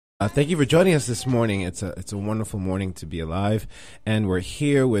Thank you for joining us this morning. It's a wonderful morning to be alive, and we're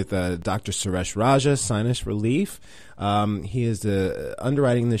here with Dr. Suresh Raja, sinus relief. He is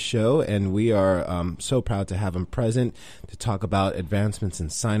underwriting the show, and we are so proud to have him present to talk about advancements in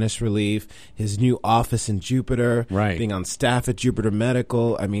sinus relief, his new office in Jupiter, being on staff at Jupiter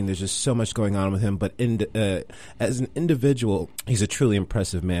Medical. I mean, there's just so much going on with him, but as an individual, he's a truly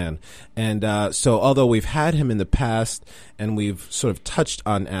impressive man. And so although we've had him in the past and we've sort of touched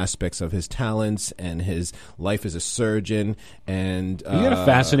on aspects of his talents and his life as a surgeon, and you got a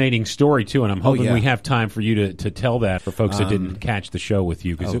fascinating story too, and I'm hoping we have time for you to tell that for folks that didn't catch the show with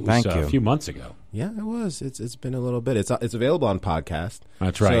you, because it was a few months ago. Yeah, it was. It's been a little bit. It's available on podcast.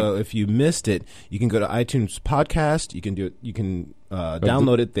 That's right. So if you missed it, you can go to iTunes Podcast. You can do it. You can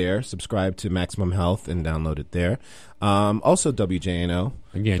download it there. Subscribe to Maximum Health and download it there. Also WJNO.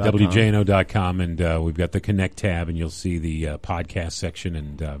 Yeah, WJNO.com, and we've got the Connect tab, and you'll see the podcast section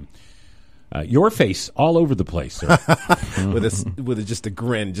and your face all over the place, sir. with just a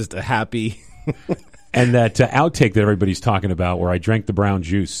grin, just a happy. And that outtake that everybody's talking about, where I drank the brown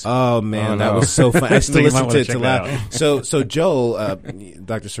juice. Oh man, that was so fun! I still listen to it to laugh. So Joel,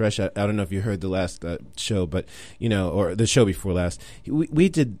 Dr. Suresh, I don't know if you heard the last show, but or the show before last, we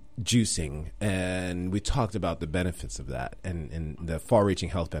did juicing, and we talked about the benefits of that, and the far-reaching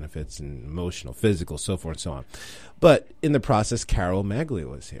health benefits, and emotional, physical, so forth and so on. But in the process, Carol Maglia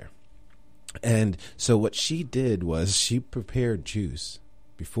was here, and so what she did was she prepared juice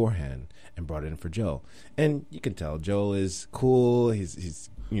beforehand and brought it in for Joel. And you can tell Joel is cool, he's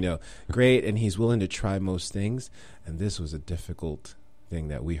great, and he's willing to try most things. And this was a difficult thing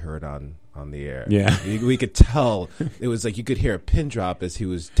that we heard on the air. Yeah. We could tell. It was like you could hear a pin drop as he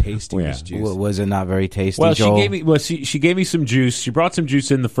was tasting his juice. Was it not very tasty, Well, Joel? she gave me some juice. She brought some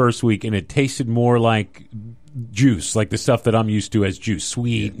juice in the first week, and it tasted more like juice, like the stuff that I'm used to as juice,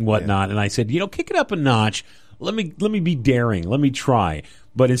 sweet and whatnot. And I said, kick it up a notch. Let me be daring. Let me try.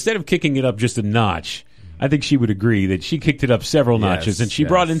 But instead of kicking it up just a notch, I think she would agree that she kicked it up several notches, and she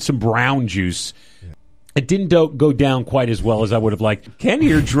brought in some brown juice. It didn't go down quite as well as I would have liked. Ken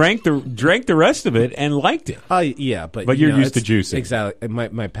here drank the rest of it and liked it. Yeah, but you're used to juicing. Exactly.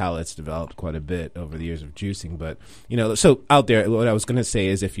 My palate's developed quite a bit over the years of juicing. But so out there, what I was going to say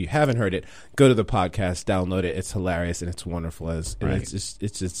is, if you haven't heard it, go to the podcast, download it. It's hilarious and it's wonderful. It's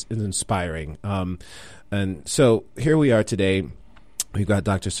inspiring. And so here we are today. We've got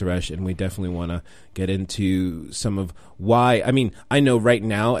Dr. Suresh, and we definitely want to get into some of why. I mean, I know right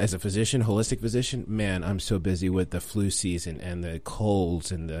now as a physician, holistic physician, man, I'm so busy with the flu season and the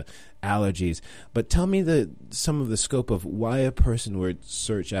colds and the allergies. But tell me some of the scope of why a person would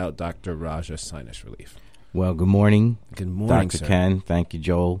search out Dr. Raja Sinus Relief. Well, good morning. Good morning, Dr. sir. Ken. Thank you,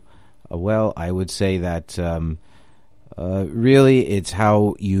 Joel. Well, I would say that really it's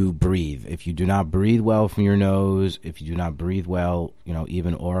how you breathe. If you do not breathe well from your nose, if you do not breathe well,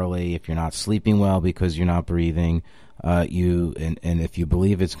 even orally, if you're not sleeping well because you're not breathing, and if you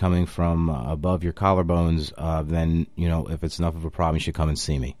believe it's coming from above your collarbones, then, if it's enough of a problem, you should come and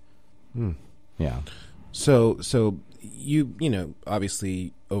see me. Yeah. So you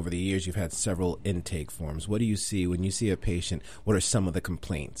obviously over the years you've had several intake forms. What do you see when you see a patient? What are some of the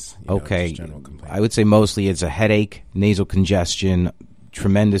complaints? Okay. General complaints? I would say mostly it's a headache, nasal congestion,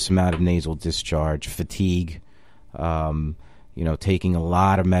 tremendous amount of nasal discharge, fatigue, taking a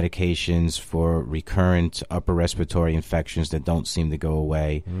lot of medications for recurrent upper respiratory infections that don't seem to go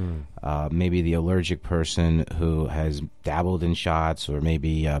away. Maybe the allergic person who has dabbled in shots, or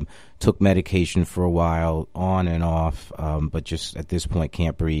maybe took medication for a while on and off, but just at this point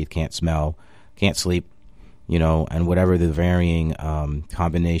can't breathe, can't smell, can't sleep, and whatever the varying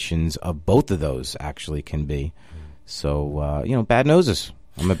combinations of both of those actually can be. So, bad noses.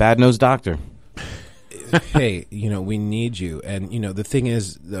 I'm a bad nose doctor. Hey, we need you. And, the thing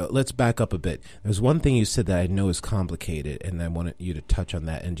is, let's back up a bit. There's one thing you said that I know is complicated, and I wanted you to touch on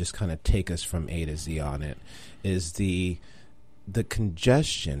that and just kind of take us from A to Z on it, is the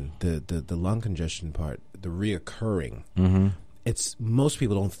congestion, the lung congestion part, the reoccurring. Mm-hmm. Most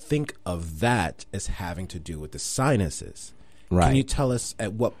people don't think of that as having to do with the sinuses. Right. Can you tell us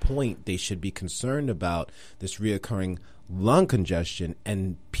at what point they should be concerned about this reoccurring lung congestion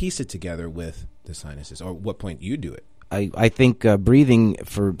and piece it together with the sinuses, or what point you do it? I think breathing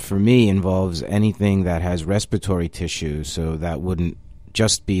for me involves anything that has respiratory tissue, so that wouldn't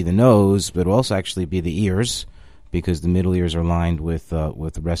just be the nose, but also actually be the ears, because the middle ears are lined with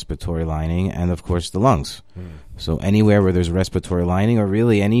the respiratory lining, and of course the lungs. So anywhere where there's a respiratory lining, or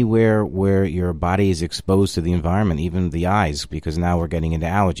really anywhere where your body is exposed to the environment, even the eyes, because now we're getting into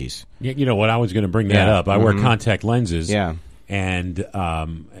allergies. You know what? I was going to bring that up. I wear contact lenses. Yeah. and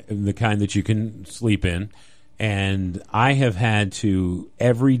the kind that you can sleep in. And I have had to,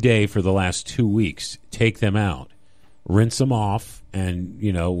 every day for the last 2 weeks, take them out, rinse them off, and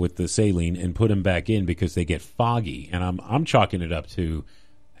with the saline, and put them back in because they get foggy. And I'm chalking it up to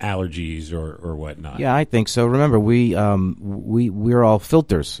allergies or whatnot. Yeah, I think so. Remember, we're all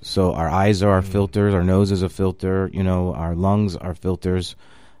filters. So our eyes are our filters, our nose is a filter, our lungs are filters.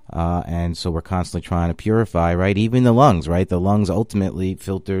 And so we're constantly trying to purify, right? Even the lungs, right? The lungs ultimately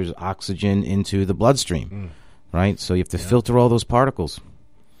filters oxygen into the bloodstream, right? So you have to filter all those particles.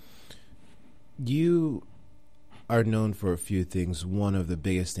 You are known for a few things. One of the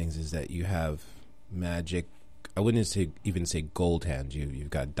biggest things is that you have magic. I wouldn't even say gold hands. You've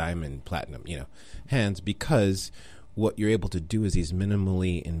got diamond, platinum, hands, because what you're able to do is these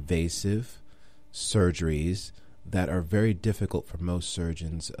minimally invasive surgeries that are very difficult for most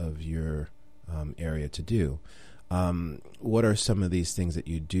surgeons of your area to do. What are some of these things that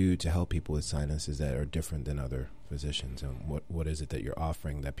you do to help people with sinuses that are different than other physicians? And what is it that you're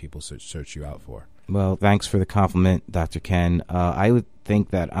offering that people search you out for? Well, thanks for the compliment, Dr. Ken. I would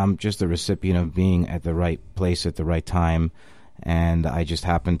think that I'm just a recipient of being at the right place at the right time, and I just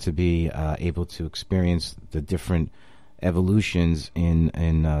happen to be able to experience the different evolutions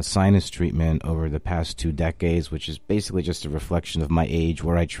in sinus treatment over the past 2 decades, which is basically just a reflection of my age,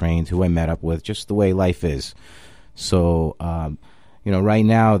 where I trained, who I met up with, just the way life is. So, right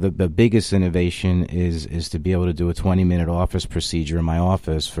now the biggest innovation is to be able to do a 20-minute office procedure in my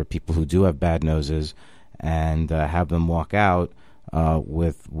office for people who do have bad noses, and have them walk out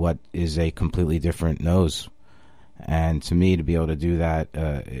with what is a completely different nose. And to me, to be able to do that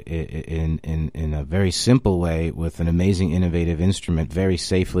in a very simple way with an amazing innovative instrument, very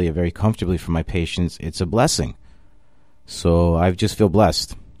safely and very comfortably for my patients, it's a blessing. So I just feel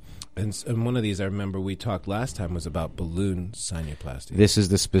blessed. And one of these, I remember we talked last time, was about balloon sinuplasty. This is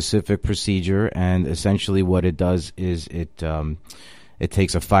the specific procedure, and essentially what it does is it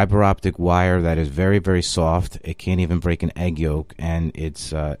takes a fiber optic wire that is very, very soft. It can't even break an egg yolk, and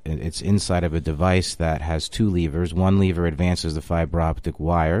it's inside of a device that has 2 levers. One lever advances the fiber optic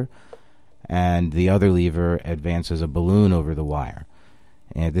wire, and the other lever advances a balloon over the wire.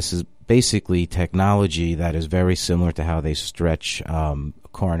 And this is basically technology that is very similar to how they stretch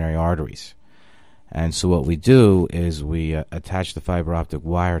coronary arteries. And so what we do is we attach the fiber optic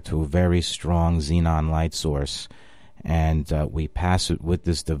wire to a very strong xenon light source, and we pass it with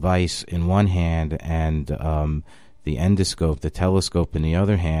this device in one hand and the endoscope, the telescope in the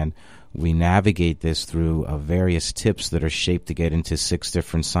other hand. We navigate this through various tips that are shaped to get into 6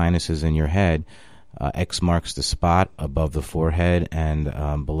 different sinuses in your head. X marks the spot above the forehead and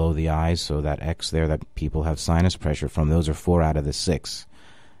below the eyes, so that X there that people have sinus pressure from, those are 4 out of the 6.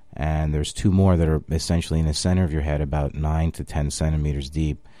 And there's 2 more that are essentially in the center of your head, about 9 to 10 centimeters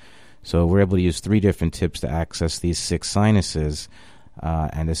deep. So we're able to use 3 different tips to access these 6 sinuses,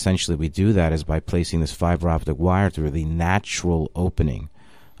 and essentially we do that is by placing this fiber optic wire through the natural opening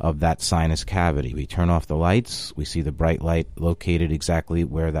of that sinus cavity. We turn off the lights. We see the bright light located exactly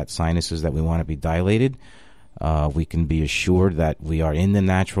where that sinus is that we want to be dilated. We can be assured that we are in the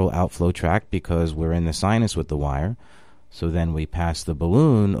natural outflow tract because we're in the sinus with the wire. So then we pass the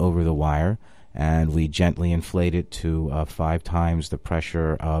balloon over the wire, and we gently inflate it to 5 times the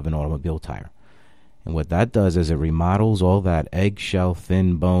pressure of an automobile tire. And what that does is it remodels all that eggshell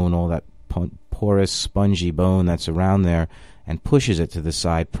thin bone, all that porous, spongy bone that's around there, and pushes it to the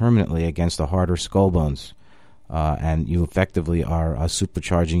side permanently against the harder skull bones. And you effectively are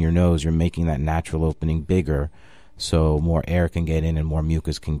supercharging your nose. You're making that natural opening bigger so more air can get in and more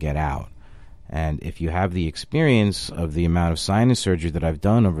mucus can get out. And if you have the experience of the amount of sinus surgery that I've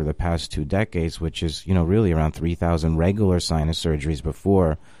done over the past 2 decades, which is, really around 3,000 regular sinus surgeries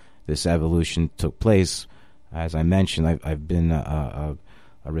before this evolution took place, as I mentioned, I've been a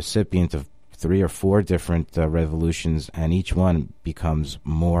recipient of 3 or 4 different revolutions, and each one becomes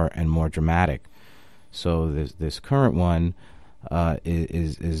more and more dramatic. So this current one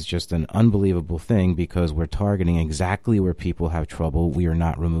is just an unbelievable thing because we're targeting exactly where people have trouble. We are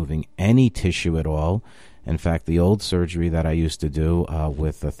not removing any tissue at all. In fact, the old surgery that I used to do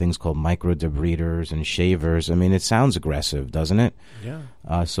with things called microdebriders and shavers, it sounds aggressive, doesn't it?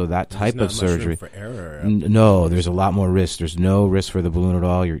 Yeah. So that type of surgery. There's not much room for error. No, there's a lot more risk. There's no risk for the balloon at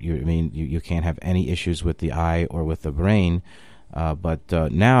all. You can't have any issues with the eye or with the brain. But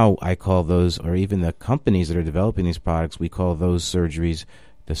now I call those, or even the companies that are developing these products, we call those surgeries,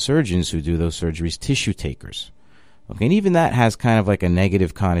 the surgeons who do those surgeries, tissue takers. Okay, and even that has kind of like a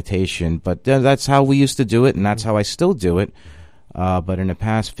negative connotation, but that's how we used to do it, and that's how I still do it. But in the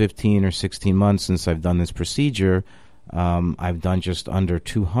past 15 or 16 months since I've done this procedure, I've done just under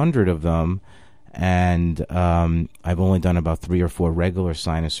 200 of them, and I've only done about 3 or 4 regular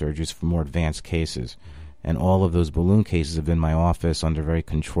sinus surgeries for more advanced cases. And all of those balloon cases have been in my office under very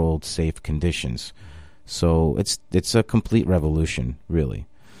controlled, safe conditions. So it's a complete revolution, really.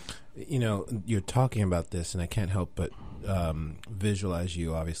 You know, you're talking about this, and I can't help but visualize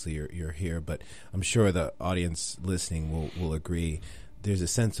you. Obviously, you're here, but I'm sure the audience listening will agree. There's a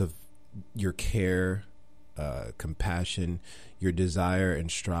sense of your care, compassion, your desire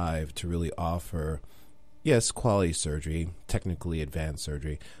and strive to really offer, yes, quality surgery, technically advanced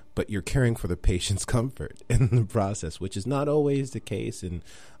surgery, but you're caring for the patient's comfort in the process, which is not always the case in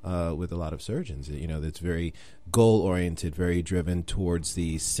with a lot of surgeons. You know, that's very goal-oriented, very driven towards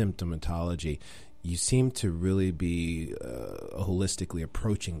the symptomatology. You seem to really be holistically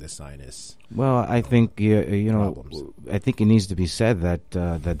approaching the sinus. Well, I think problems. I think it needs to be said that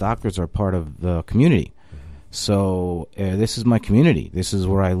the doctors are part of the community. So this is my community. This is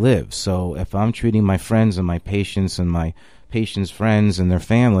where I live. So if I'm treating my friends and my patients and my patients' friends and their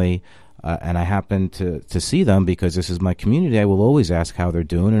family, and I happen to see them because this is my community, I will always ask how they're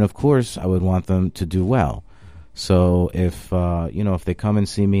doing, and of course, I would want them to do well. So if if they come and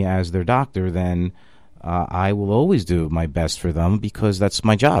see me as their doctor, then I will always do my best for them because that's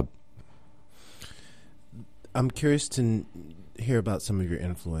my job. I'm curious to hear about some of your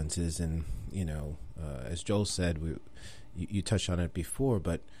influences, and as Joel said, you touched on it before,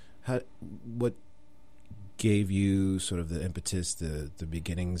 but what gave you sort of the impetus, the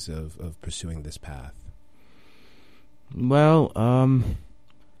beginnings of pursuing this path? Well,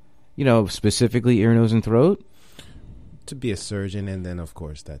 specifically ear, nose, and throat. To be a surgeon, and then of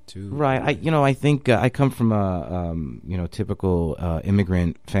course that too. Right. I think I come from a typical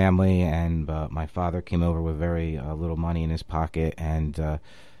immigrant family, and my father came over with very little money in his pocket, and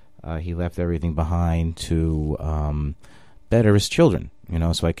he left everything behind to better his children.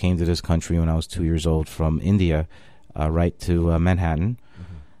 So I came to this country when I was 2 years old from India, right to Manhattan,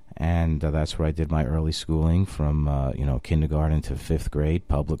 and that's where I did my early schooling from kindergarten to 5th grade,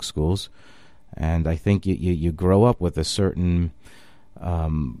 public schools. And I think you grow up with a certain,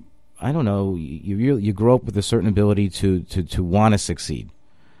 you grow up with a certain ability to want to succeed.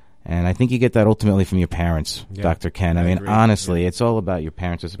 And I think you get that ultimately from your parents, yeah, Dr. Ken. I mean, agree. Honestly, yeah. It's all about your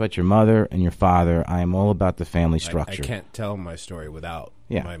parents. It's about your mother and your father. I am all about the family structure. I can't tell my story without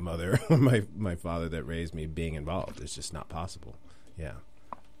my mother, my father that raised me being involved. It's just not possible. Yeah.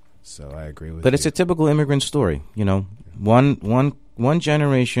 So I agree with you. But it's a typical immigrant story. One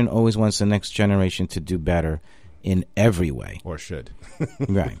generation always wants the next generation to do better in every way. Or should.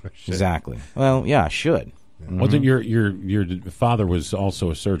 Right. Or should. Exactly. Well, yeah, should. Mm-hmm. Wasn't your father was also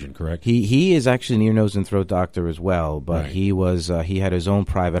a surgeon, correct? He is actually an ear, nose, and throat doctor as well, but right. he had his own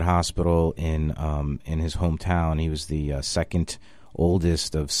private hospital in his hometown. He was the second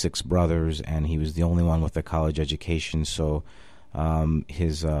oldest of 6 brothers, and he was the only one with a college education. So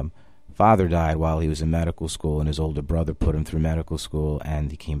his father died while he was in medical school, and his older brother put him through medical school, and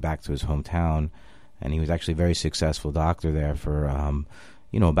he came back to his hometown, and he was actually a very successful doctor there for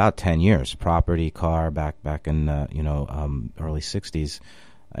about 10 years. Property, car, back in early 60s.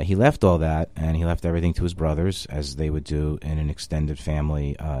 He left all that, and he left everything to his brothers, as they would do in an extended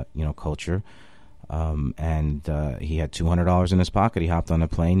family culture. And he had $200 in his pocket. He hopped on a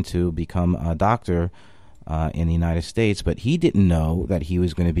plane to become a doctor in the United States, but he didn't know that he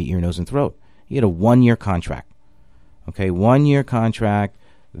was going to be ear, nose, and throat. He had a 1-year contract. Okay, 1-year contract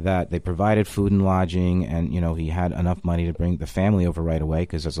that they provided food and lodging, and he had enough money to bring the family over right away,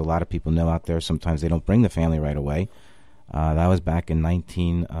 because as a lot of people know out there, sometimes they don't bring the family right away. That was back in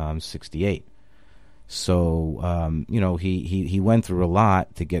 1968. So he went through a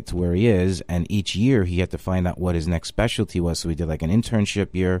lot to get to where he is, and each year he had to find out what his next specialty was. So he did like an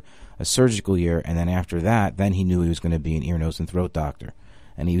internship year, a surgical year, and then after that, then he knew he was going to be an ear, nose, and throat doctor.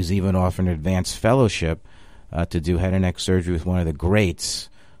 And he was even offered an advanced fellowship to do head and neck surgery with one of the greats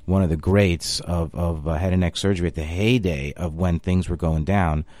of head and neck surgery at the heyday of when things were going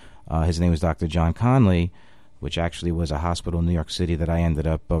down. His name was Dr. John Conley, which actually was a hospital in New York City that I ended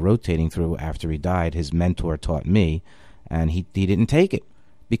up rotating through after he died. His mentor taught me, and he didn't take it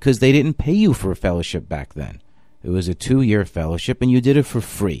because they didn't pay you for a fellowship back then. It was a 2-year fellowship, and you did it for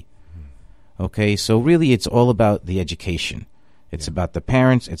free. Okay, so really it's all about the education. It's about the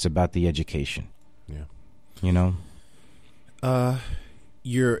parents. It's about the education. Yeah.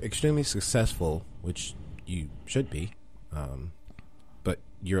 You're extremely successful, which you should be, but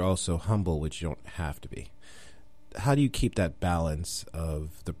you're also humble, which you don't have to be. How do you keep that balance of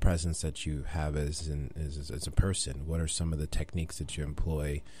the presence that you have as a person? What are some of the techniques that you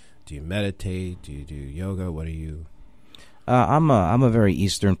employ? Do you meditate? Do you do yoga? What do you... I'm a very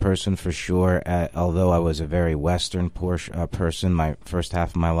Eastern person for sure. Although I was a very Western person my first half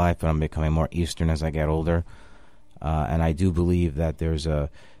of my life, but I'm becoming more Eastern as I get older. And I do believe that there's a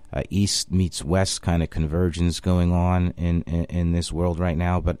East meets West kind of convergence going on in this world right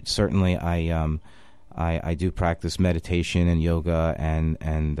now. But certainly, I do practice meditation and yoga,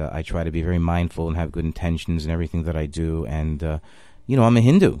 and I try to be very mindful and have good intentions in everything that I do. And I'm a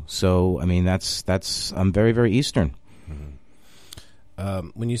Hindu, so I mean I'm very, very Eastern.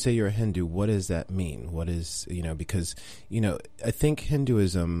 When you say you're a Hindu, what does that mean? What is, because, I think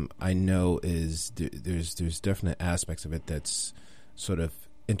Hinduism, I know is, there's definite aspects of it that's sort of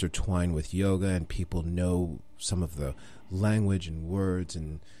intertwined with yoga, and people know some of the language and words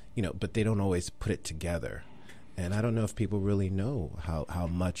and, but they don't always put it together. And I don't know if people really know how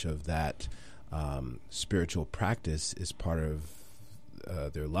much of that spiritual practice is part of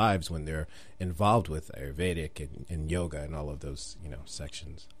their lives when they're involved with Ayurvedic and yoga and all of those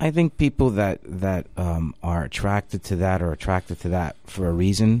sections. I think people that are attracted to that are attracted to that for a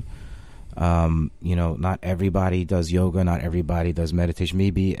reason. Not everybody does yoga, not everybody does meditation.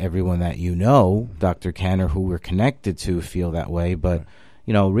 Maybe everyone that Dr. Ken, or who we're connected to, feel that way. But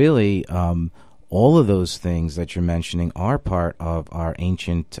really, all of those things that you're mentioning are part of our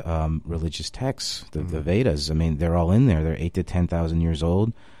ancient religious texts, the Vedas. I mean, they're all in there. They're 8,000 to 10,000 years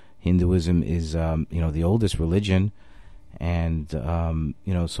old. Hinduism is, the oldest religion, and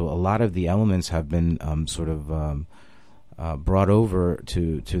so a lot of the elements have been brought over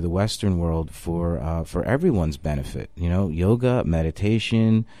to the Western world for everyone's benefit. Yoga,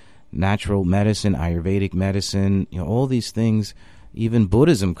 meditation, natural medicine, Ayurvedic medicine. All these things. Even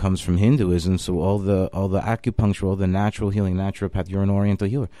Buddhism comes from Hinduism, so all the acupuncture, all the natural healing, naturopath, you're an Oriental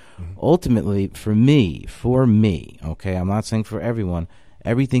healer. Mm-hmm. Ultimately, for me, okay, I'm not saying for everyone,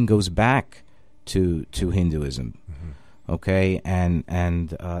 everything goes back to Hinduism, okay, and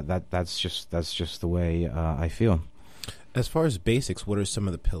that's just the way I feel. As far as basics, what are some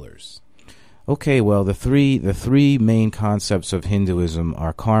of the pillars? Okay, well, the three main concepts of Hinduism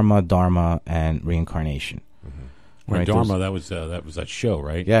are karma, dharma, and reincarnation. Right, Dharma, that was that show,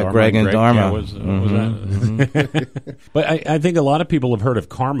 right? Yeah, Dharma Greg and Dharma. Yeah, was that? But I think a lot of people have heard of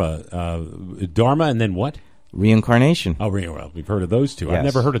karma, Dharma, and then what? Reincarnation. Oh, well, we've heard of those two. Yes. I've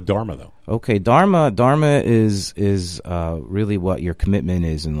never heard of Dharma, though. Okay, Dharma is really what your commitment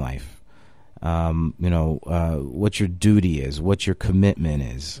is in life. What your duty is, what your commitment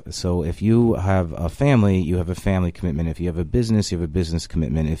is. So if you have a family, you have a family commitment. If you have a business, you have a business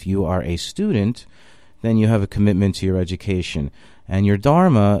commitment. If you are a student, then you have a commitment to your education. And your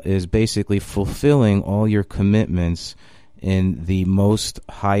dharma is basically fulfilling all your commitments in the most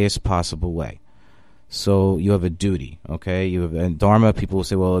highest possible way. So you have a duty, okay? And dharma, people will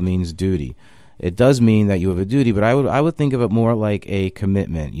say, well, it means duty. It does mean that you have a duty, but I would think of it more like a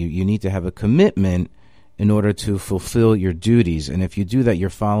commitment. You need to have a commitment in order to fulfill your duties. And if you do that, you're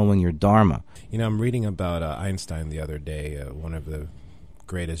following your dharma. I'm reading about Einstein the other day, one of the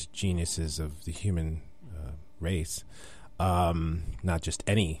greatest geniuses of the human race, not just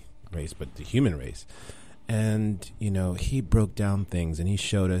any race, but the human race. And, he broke down things, and he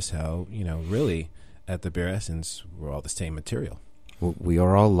showed us how, really, at the bare essence, we're all the same material. We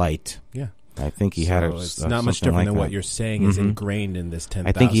are all light. Yeah. I think he had it's not much different than what you're saying is ingrained in this 10,000.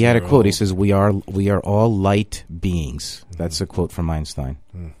 I think he had a quote. He says, we are all light beings. That's a quote from Einstein.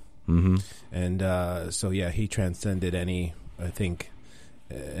 And he transcended any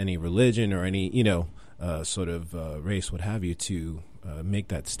religion or any, sort of race, what have you, to make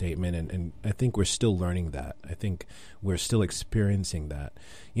that statement. And I think we're still learning that. I think we're still experiencing that.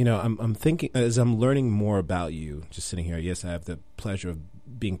 I'm thinking, as I'm learning more about you, just sitting here, yes, I have the pleasure of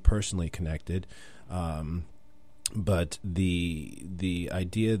being personally connected, but the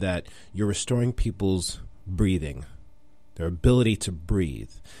idea that you're restoring people's breathing, their ability to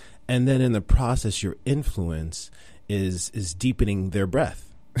breathe, and then in the process, your influence is deepening their breath.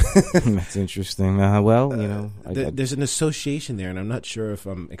 That's interesting. There's an association there, and I'm not sure if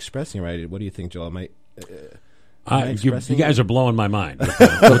I'm expressing it right. What do you think, Joel? You guys are blowing my mind with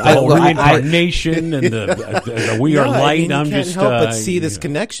the whole reincarnation and the we are light. You can't help but see this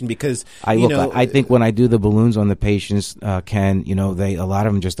connection because I think when I do the balloons on the patients, Ken, a lot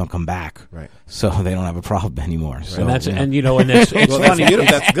of them just don't come back, right? So they don't have a problem anymore. Right. So it's it's funny.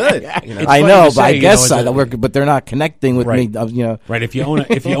 That's good. I know, but I guess but they're not connecting with me. Right? If you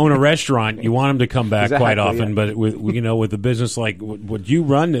own a restaurant, you want them to come back quite often. Yeah. But with a business like what you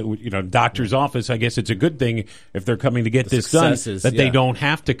run, doctor's office, I guess it's a good thing if they're coming to get this done, that they don't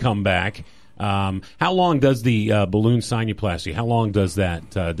have to come back. How long does the balloon sinuplasty? How long does that?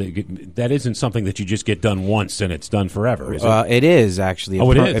 That isn't something that you just get done once and it's done forever, is it? It is actually.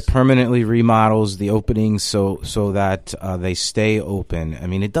 It is. It permanently remodels the openings so that they stay open. I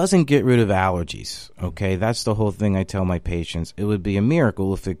mean, it doesn't get rid of allergies. Okay, that's the whole thing I tell my patients. It would be a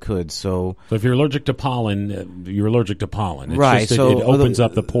miracle if it could. So if you're allergic to pollen, you're allergic to pollen. It's right. Just it opens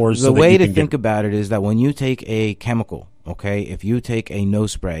up the pores. The way to think about it is that when you take a chemical. Okay, if you take a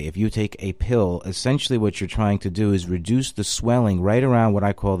nose spray, if you take a pill, essentially what you're trying to do is reduce the swelling right around what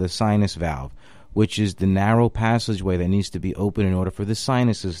I call the sinus valve, which is the narrow passageway that needs to be open in order for the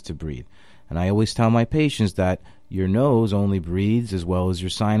sinuses to breathe. And I always tell my patients that your nose only breathes as well as your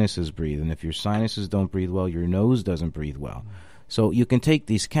sinuses breathe. And if your sinuses don't breathe well, your nose doesn't breathe well. So you can take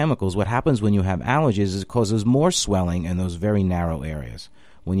these chemicals. What happens when you have allergies is it causes more swelling in those very narrow areas.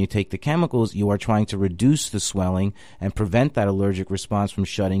 When you take the chemicals, you are trying to reduce the swelling and prevent that allergic response from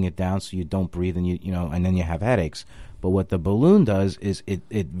shutting it down so you don't breathe and and then you have headaches. But what the balloon does is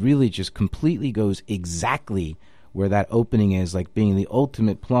it really just completely goes exactly where that opening is, like being the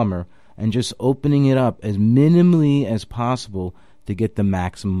ultimate plumber, and just opening it up as minimally as possible to get the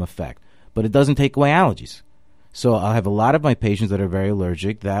maximum effect. But it doesn't take away allergies. So I have a lot of my patients that are very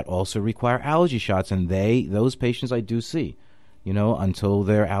allergic that also require allergy shots, and those patients I do see. Until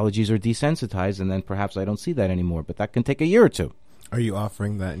their allergies are desensitized, and then perhaps I don't see that anymore. But that can take a year or two. Are you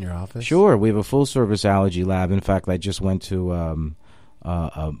offering that in your office? Sure. We have a full-service allergy lab. In fact, I just went to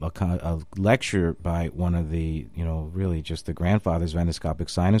a lecture by one of the, really just the grandfathers of endoscopic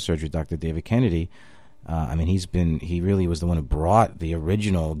sinus surgery, Dr. David Kennedy. He really was the one who brought the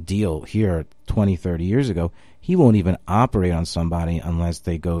original deal here 20, 30 years ago. He won't even operate on somebody unless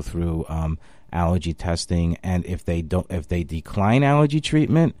they go through allergy testing, and if they decline allergy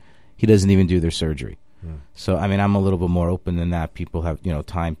treatment, he doesn't even do their surgery. So I'm a little bit more open than that. People have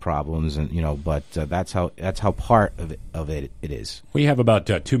time problems, and but that's how part of it is. We have about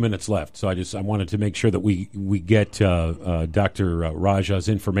 2 minutes left, so I wanted to make sure that we get Dr. Raja's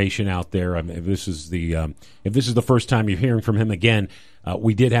information out there. If this is the first time you're hearing from him again,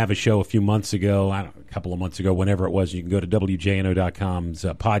 we did have a show a few months ago, a couple of months ago, whenever it was. You can go to WJNO.com's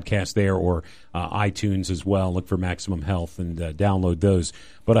podcast there, or iTunes as well. Look for Maximum Health and download those.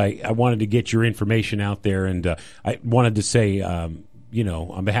 But I wanted to get your information out there, and I wanted to say, on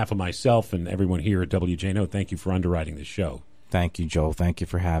behalf of myself and everyone here at WJNO, thank you for underwriting this show. Thank you, Joel. Thank you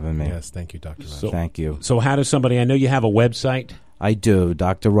for having me. Yes, thank you, Dr. Raja. Thank you. So how does somebody, I know you have a website. I do,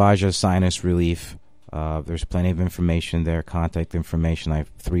 Dr. Raja Sinus Relief. There's plenty of information there, contact information. I have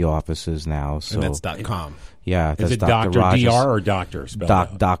 3 offices now. So and that's .com. Yeah. Is it Dr. DR or Doctor?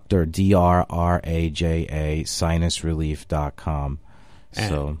 Dr. DRRAJA sinusrelief.com.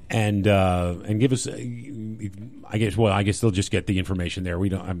 And give us, I guess they'll just get the information there. We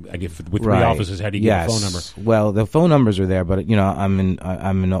don't. I guess with 3 offices, how do you get a phone number? Well, the phone numbers are there, but I'm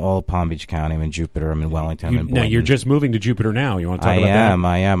in all Palm Beach County. I'm in Jupiter. I'm in Wellington. I'm in Boynton. Now you're just moving to Jupiter now. You want to talk about that?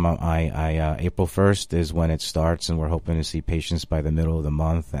 I am. April 1st is when it starts, and we're hoping to see patients by the middle of the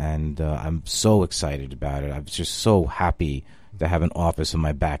month. And I'm so excited about it. I'm just so happy to have an office in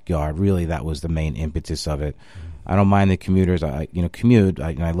my backyard. Really, that was the main impetus of it. I don't mind the commuters. I commute.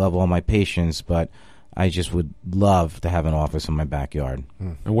 I love all my patients, but I just would love to have an office in my backyard.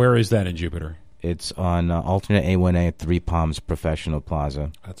 And where is that in Jupiter? It's on alternate A1A at 3 Palms Professional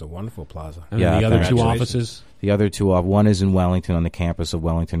Plaza. That's a wonderful plaza. And the other 2 offices? The other 2 one is in Wellington on the campus of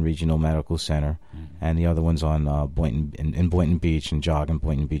Wellington Regional Medical Center, and the other one's on in Boynton Beach and Jog and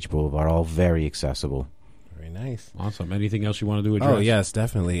Boynton Beach Boulevard. All very accessible. Nice. Awesome. Anything else you want to address? Oh, yes,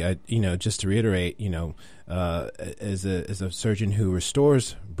 definitely. Just to reiterate, as a surgeon who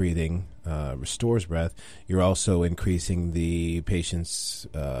restores breathing, restores breath, you're also increasing the patient's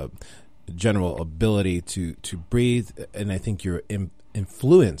general ability to breathe, and I think your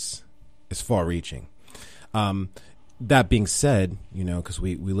influence is far-reaching. That being said, because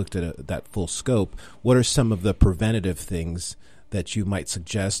we looked at that full scope, what are some of the preventative things that you might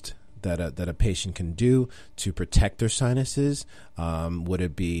suggest that a patient can do to protect their sinuses? Would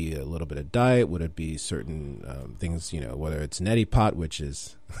it be a little bit of diet? Would it be certain things, whether it's neti pot, which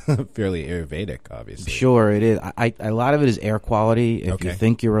is fairly Ayurvedic, obviously? Sure, it is. A lot of it is air quality. If you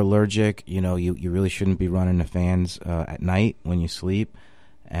think you're allergic, you really shouldn't be running the fans at night when you sleep.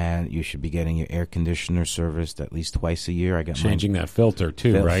 And you should be getting your air conditioner serviced at least twice a year. I get changing that filter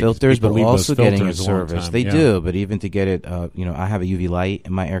too, right? Filters, but also getting it serviced. They do, but even to get it, I have a UV light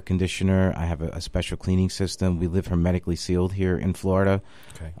in my air conditioner. I have a special cleaning system. We live hermetically sealed here in Florida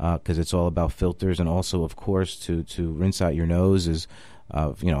because it's all about filters, and also, of course, to rinse out your nose is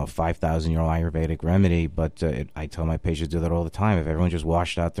of, a 5,000-year-old Ayurvedic remedy, but I tell my patients to do that all the time. If everyone just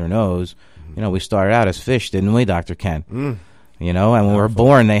washed out their nose, we started out as fish, didn't we, Dr. Ken? And when we're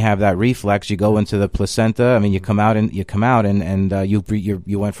born, they have that reflex. You go into the placenta. I mean, you come out and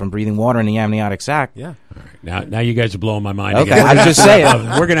you went from breathing water in the amniotic sac. Yeah. All right. Now you guys are blowing my mind. Okay, again. I was just saying.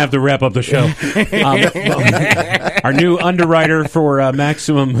 We're gonna have to wrap up the show. Our new underwriter for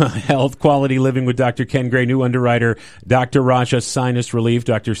Maximum Health Quality Living with Dr. Ken Gray. New underwriter, Dr. Raja, Sinus Relief.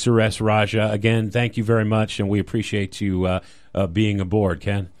 Dr. Suresh Raja. Again, thank you very much, and we appreciate you being aboard,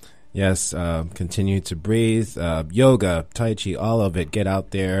 Ken. Yes, continue to breathe. Yoga, Tai Chi, all of it. Get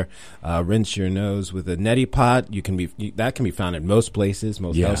out there, rinse your nose with a neti pot. That can be found in most places,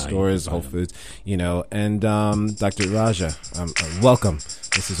 most health stores, Whole Foods, And Dr. Raja, welcome.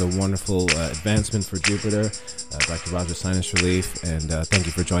 This is a wonderful advancement for Jupiter. Dr. Raja, Sinus Relief, and thank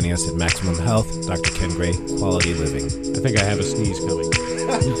you for joining us at Maximum Health. Dr. Ken Gray, Quality Living. I think I have a sneeze coming.